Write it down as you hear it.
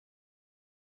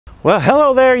Well,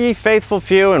 hello there, ye faithful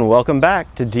few, and welcome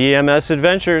back to DMS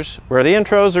Adventures, where the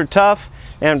intros are tough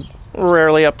and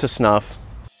rarely up to snuff.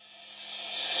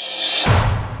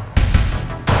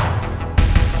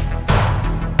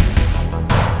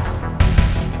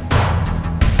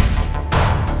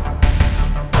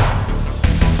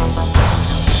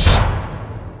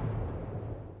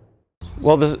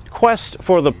 Well, the quest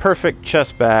for the perfect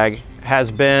chest bag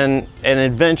has been an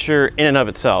adventure in and of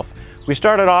itself. We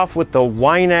started off with the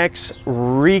Winex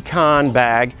Recon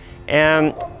bag,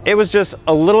 and it was just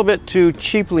a little bit too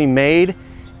cheaply made,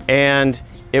 and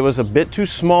it was a bit too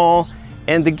small,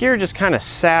 and the gear just kind of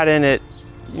sat in it,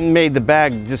 made the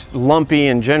bag just lumpy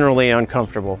and generally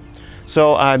uncomfortable.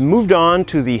 So I moved on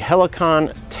to the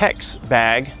Helicon Tex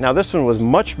bag. Now this one was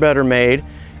much better made.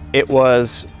 It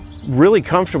was really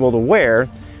comfortable to wear,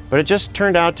 but it just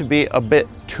turned out to be a bit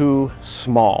too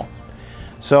small.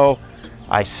 So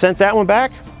I sent that one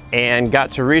back and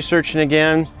got to researching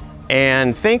again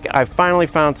and think I finally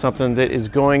found something that is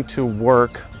going to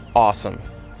work awesome.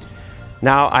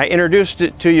 Now, I introduced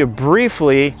it to you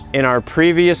briefly in our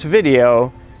previous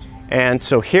video, and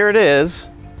so here it is,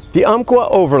 the Umpqua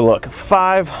Overlook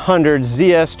 500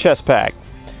 ZS chest pack.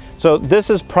 So this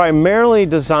is primarily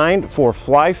designed for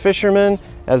fly fishermen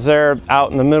as they're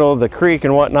out in the middle of the creek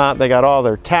and whatnot. They got all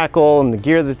their tackle and the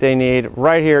gear that they need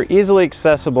right here, easily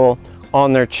accessible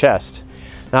on their chest.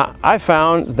 Now, I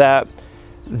found that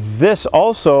this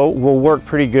also will work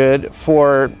pretty good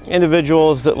for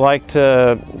individuals that like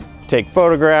to take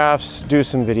photographs, do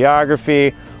some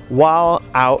videography while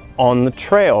out on the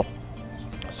trail.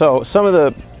 So some of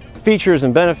the features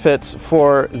and benefits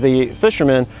for the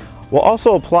fisherman will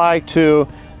also apply to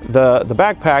the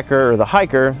backpacker or the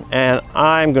hiker, and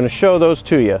I'm going to show those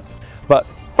to you. But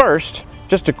first,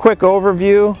 just a quick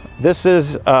overview. This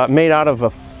is made out of a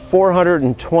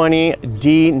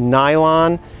 420D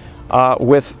nylon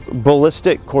with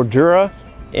ballistic cordura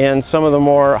and some of the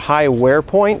more high wear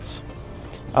points.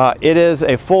 It is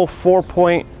a full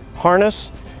 4-point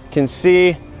harness. You can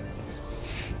see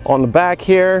on the back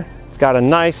here, it's got a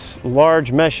nice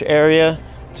large mesh area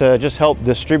to just help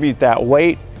distribute that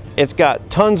weight. It's got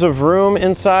tons of room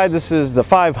inside. This is the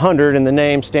 500, and the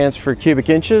name stands for cubic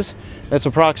inches. That's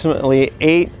approximately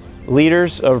 8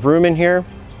 liters of room in here.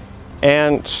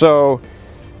 And so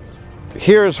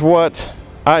here's what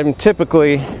I'm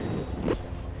typically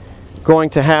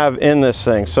going to have in this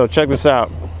thing. So check this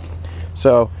out.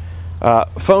 So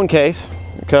phone case,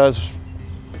 because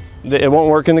it won't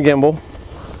work in the gimbal.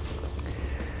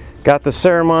 Got the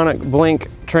ceremonic blink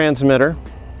transmitter.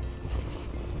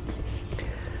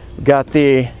 Got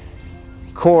the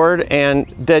cord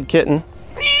and dead kitten.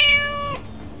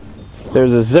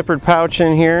 There's a zippered pouch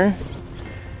in here.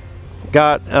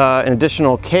 Got an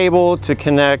additional cable to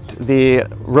connect the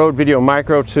Rode Video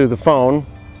Micro to the phone,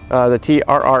 the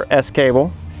TRRS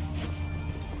cable.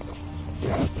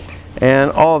 And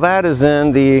all that is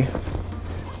in the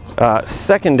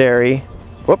secondary,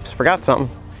 whoops, forgot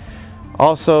something.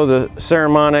 Also the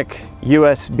Ceremonic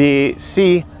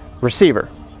USB-C receiver.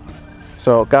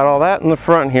 So got all that in the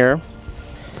front here.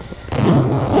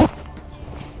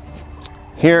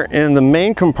 Here in the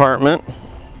main compartment,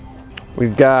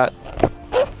 we've got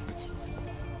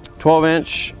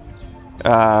 12-inch.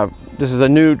 This is a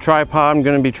new tripod I'm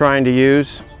going to be trying to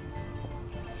use.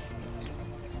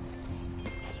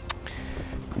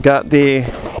 Got the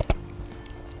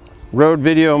Rode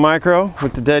Video Micro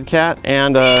with the dead cat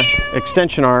and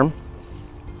extension arm.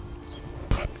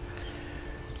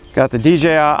 Got the DJI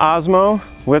Osmo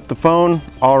with the phone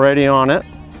already on it.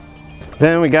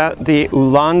 Then we got the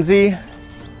Ulanzi,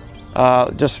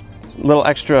 just a little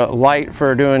extra light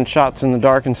for doing shots in the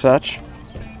dark and such.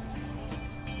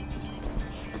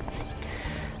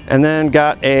 And then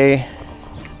got an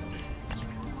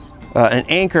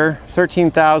Anchor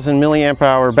 13,000 milliamp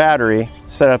hour battery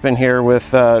set up in here with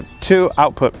 2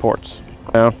 output ports.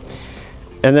 And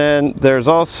then there's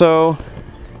also,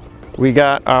 we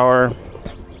got our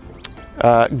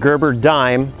Gerber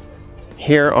dime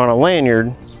here on a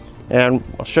lanyard, and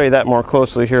I'll show you that more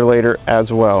closely here later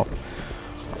as well.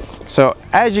 So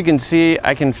as you can see,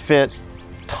 I can fit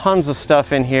tons of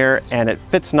stuff in here, and it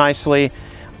fits nicely.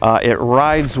 It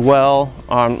rides well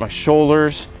on my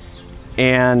shoulders,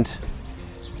 and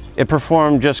it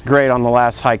performed just great on the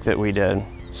last hike that we did.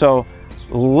 So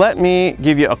let me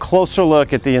give you a closer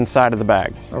look at the inside of the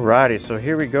bag. Alrighty, so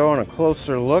here we go on a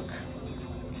closer look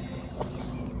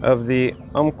of the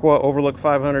Umpqua Overlook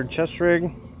 500 chest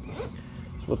rig.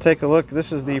 So we'll take a look.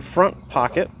 This is the front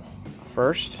pocket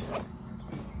first.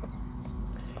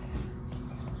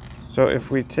 So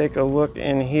if we take a look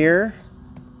in here,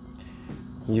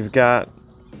 you've got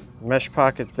Mesh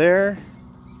pocket there.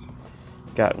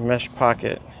 Got mesh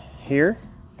pocket here.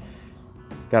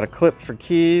 Got a clip for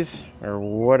keys or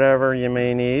whatever you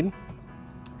may need.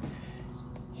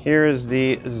 Here is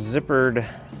the zippered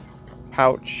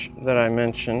pouch that I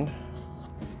mentioned.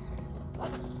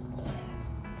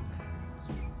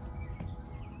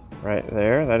 Right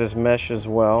there, that is mesh as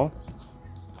well.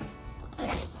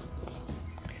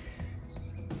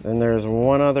 Then there's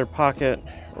one other pocket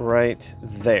right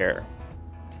there.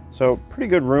 So pretty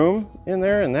good room in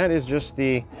there, and that is just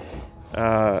the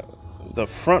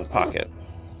front pocket.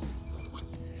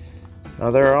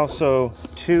 Now there are also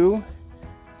two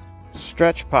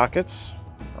stretch pockets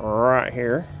right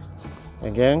here.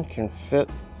 Again, can fit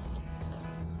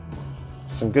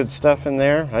some good stuff in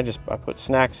there. I put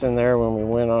snacks in there when we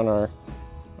went on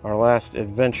our last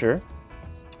adventure.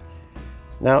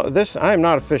 Now this, I am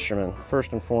not a fisherman,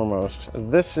 first and foremost.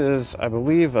 This is, I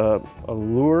believe, a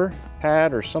lure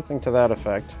pad or something to that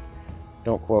effect.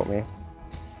 Don't quote me.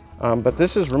 But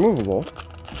this is removable.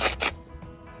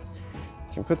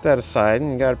 You can put that aside,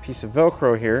 and you got a piece of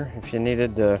Velcro here if you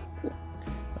needed to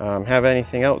have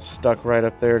anything else stuck right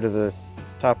up there to the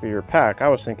top of your pack. I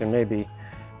was thinking maybe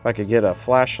if I could get a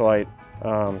flashlight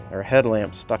or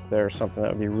headlamp stuck there or something,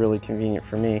 that would be really convenient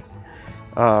for me.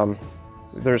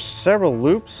 There's several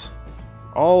loops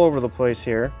all over the place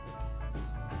here.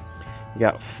 You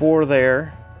got 4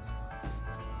 there.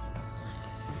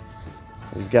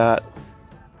 You've got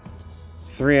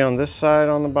 3 on this side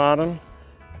on the bottom,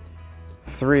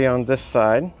 3 on this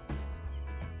side. You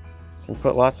can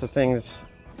put lots of things,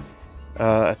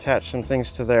 attach some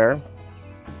things to there.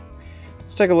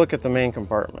 Let's take a look at the main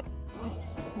compartment.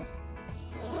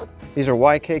 These are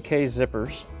YKK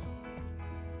zippers.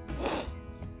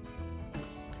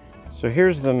 So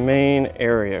here's the main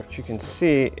area. What you can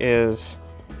see is,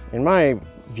 in my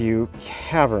view,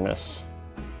 cavernous.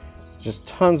 Just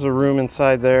tons of room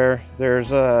inside there.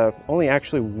 There's only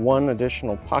actually one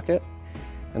additional pocket,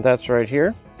 and that's right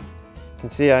here. You can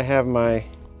see I have my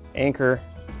Anchor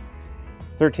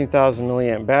 13,000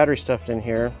 milliamp battery stuffed in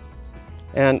here.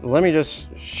 And let me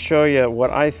just show you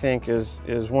what I think is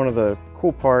one of the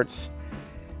cool parts,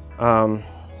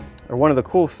 or one of the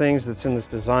cool things that's in this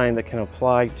design that can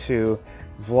apply to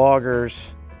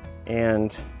vloggers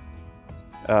and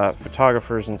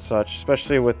photographers and such,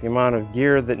 especially with the amount of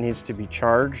gear that needs to be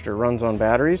charged or runs on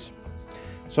batteries.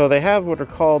 So they have what are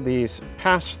called these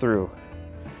pass-through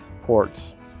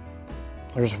ports.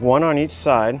 There's one on each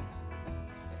side,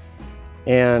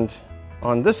 and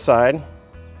on this side,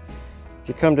 if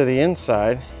you come to the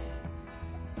inside,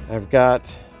 I've got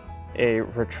a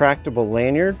retractable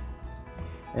lanyard,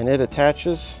 and it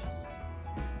attaches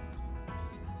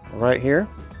right here,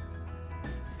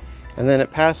 and then it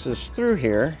passes through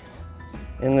here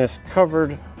in this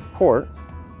covered port.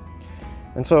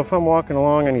 And so if I'm walking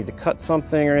along, I need to cut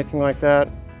something or anything like that,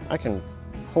 I can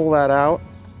pull that out,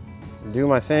 do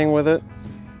my thing with it,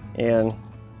 and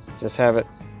just have it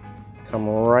come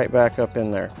right back up in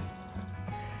there.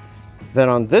 Then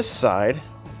on this side,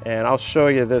 and I'll show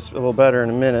you this a little better in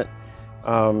a minute,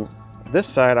 this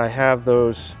side I have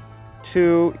those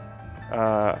 2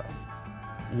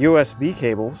 USB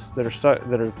cables that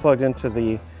are plugged into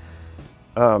the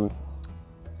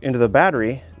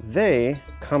battery. They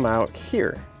come out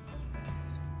here,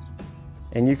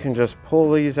 and you can just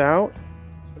pull these out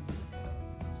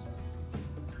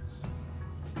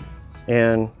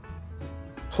and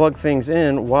plug things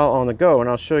in while on the go, and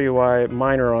I'll show you why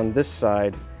mine are on this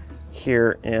side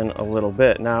here in a little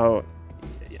bit. Now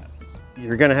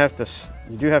you do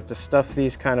have to stuff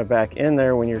these kind of back in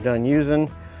there when you're done using.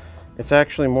 It's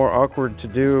actually more awkward to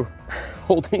do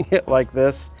holding it like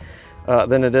this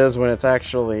than it is when it's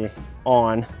actually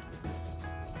on.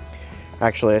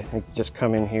 Actually, I think you just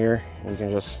come in here and you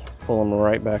can just pull them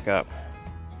right back up.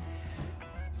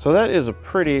 So that is a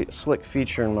pretty slick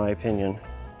feature in my opinion.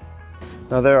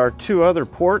 Now there are 2 other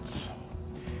ports.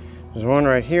 There's one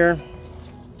right here,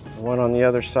 one on the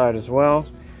other side as well.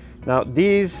 Now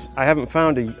these, I haven't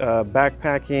found a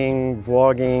backpacking,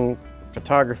 vlogging,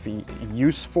 photography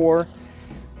use for.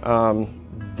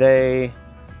 They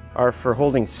are for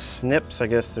holding snips. I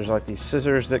guess there's like these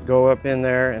scissors that go up in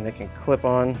there, and they can clip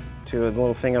on to a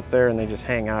little thing up there, and they just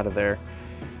hang out of there.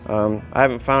 I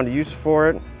haven't found a use for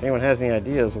it. If anyone has any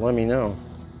ideas, let me know.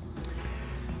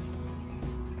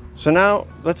 So now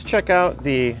let's check out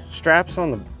the straps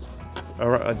on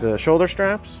the shoulder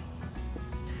straps.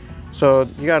 So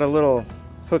you got a little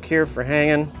hook here for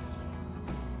hanging.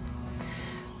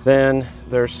 Then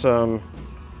there's some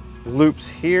loops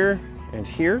here and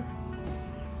here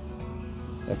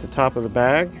at the top of the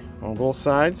bag on both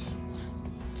sides.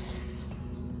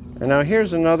 And now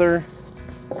here's another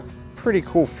pretty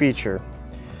cool feature.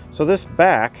 So this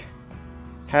back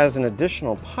has an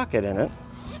additional pocket in it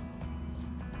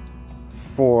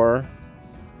for,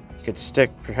 you could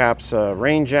stick perhaps a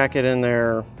rain jacket in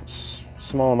there,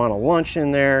 small amount of lunch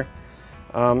in there.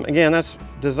 Again, that's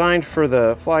designed for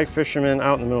the fly fisherman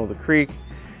out in the middle of the creek.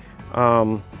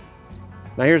 Now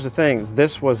here's the thing,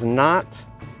 this was not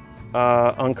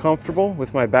uncomfortable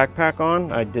with my backpack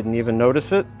on. I didn't even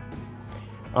notice it.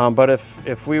 But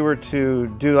if we were to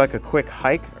do like a quick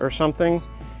hike or something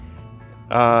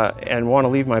and want to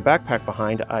leave my backpack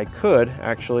behind, I could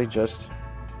actually just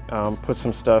put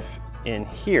some stuff in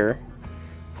here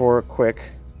for a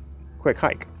quick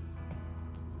hike.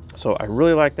 So I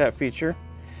really like that feature.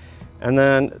 And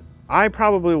then I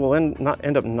probably will end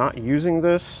up not using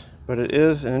this, but it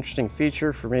is an interesting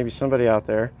feature for maybe somebody out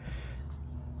there.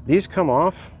 These come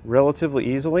off relatively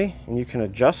easily, and you can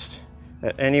adjust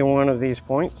at any one of these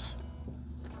points.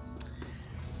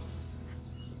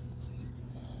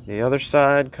 The other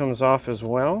side comes off as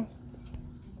well.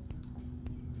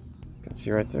 You can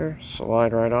see right there,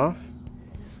 slide right off.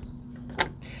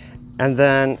 And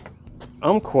then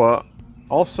Umpqua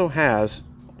also has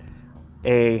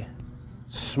a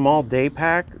small day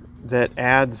pack that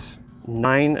adds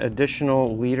 9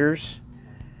 additional liters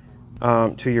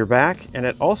to your back, and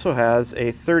it also has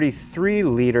a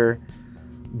 33-liter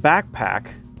backpack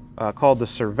called the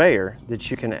Surveyor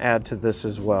that you can add to this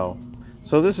as well.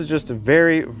 So this is just a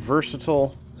very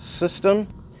versatile system,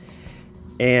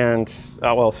 and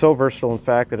well, so versatile in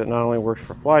fact that it not only works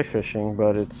for fly fishing,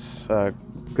 but it's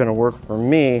going to work for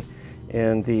me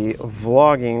in the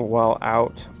vlogging while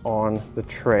out on the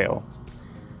trail.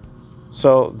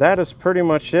 So that is pretty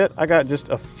much it. I got just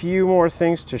a few more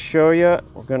things to show you.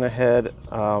 We're going to head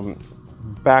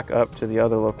back up to the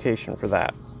other location for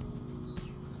that.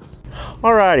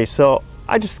 Alrighty, so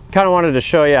I just kind of wanted to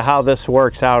show you how this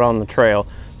works out on the trail.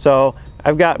 So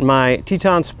I've got my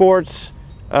Teton Sports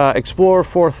Explorer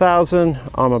 4000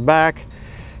 on my back,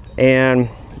 and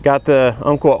got the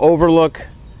Umpqua Overlook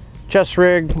chest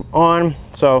rig on.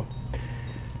 So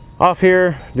off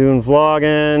here doing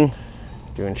vlogging,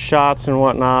 doing shots and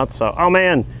whatnot. So, oh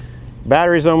man,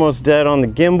 battery's almost dead on the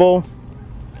gimbal.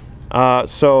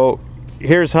 So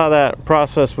here's how that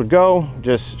process would go.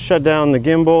 Just shut down the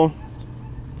gimbal.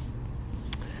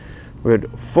 We'd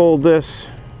fold this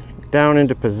down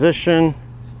into position.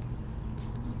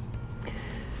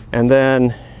 And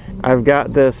then I've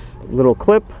got this little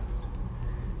clip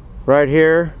right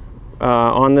here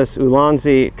on this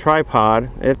Ulanzi tripod.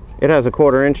 It has a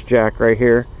 1/4 inch jack right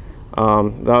here. I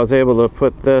was able to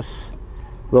put this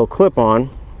little clip on,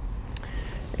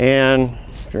 and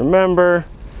if you remember,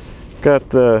 got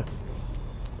the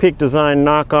Peak Design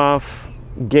knockoff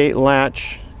gate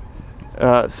latch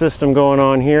system going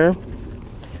on here.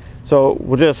 So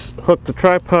we'll just hook the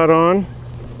tripod on,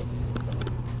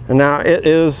 and now it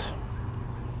is,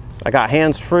 I got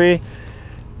hands free.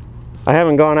 I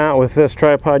haven't gone out with this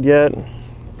tripod yet.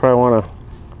 Probably want to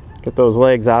get those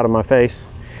legs out of my face.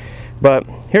 But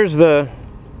here's the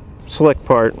slick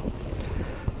part.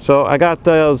 So I got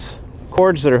those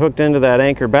cords that are hooked into that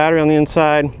Anchor battery on the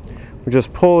inside. We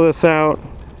just pull this out.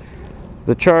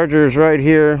 The charger's right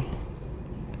here.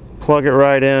 Plug it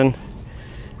right in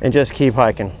and just keep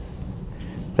hiking.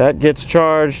 That gets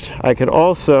charged. I could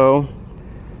also,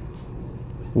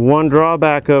 one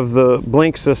drawback of the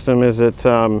Blink system is it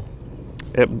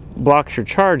blocks your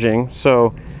charging.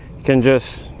 So you can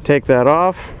just take that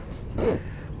off,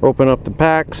 open up the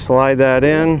pack, slide that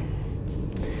in,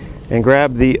 and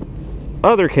grab the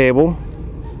other cable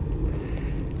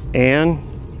and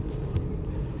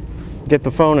get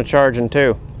the phone a charging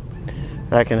too.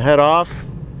 I can head off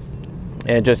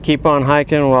and just keep on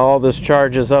hiking while all this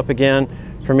charges up again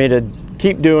for me to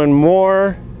keep doing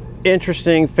more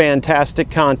interesting,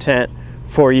 fantastic content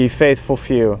for you faithful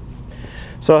few.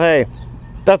 So hey,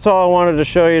 that's all I wanted to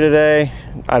show you today.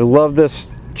 I love this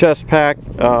chest pack.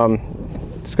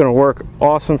 It's going to work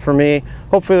awesome for me.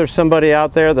 Hopefully there's somebody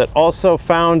out there that also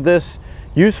found this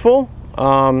useful.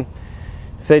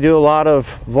 If they do a lot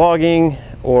of vlogging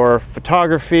or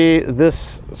photography,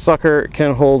 this sucker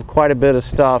can hold quite a bit of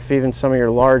stuff, even some of your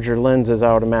larger lenses,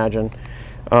 I would imagine.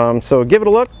 So give it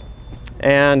a look,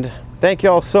 and thank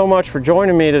you all so much for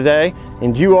joining me today,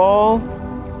 and you all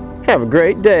have a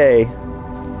great day.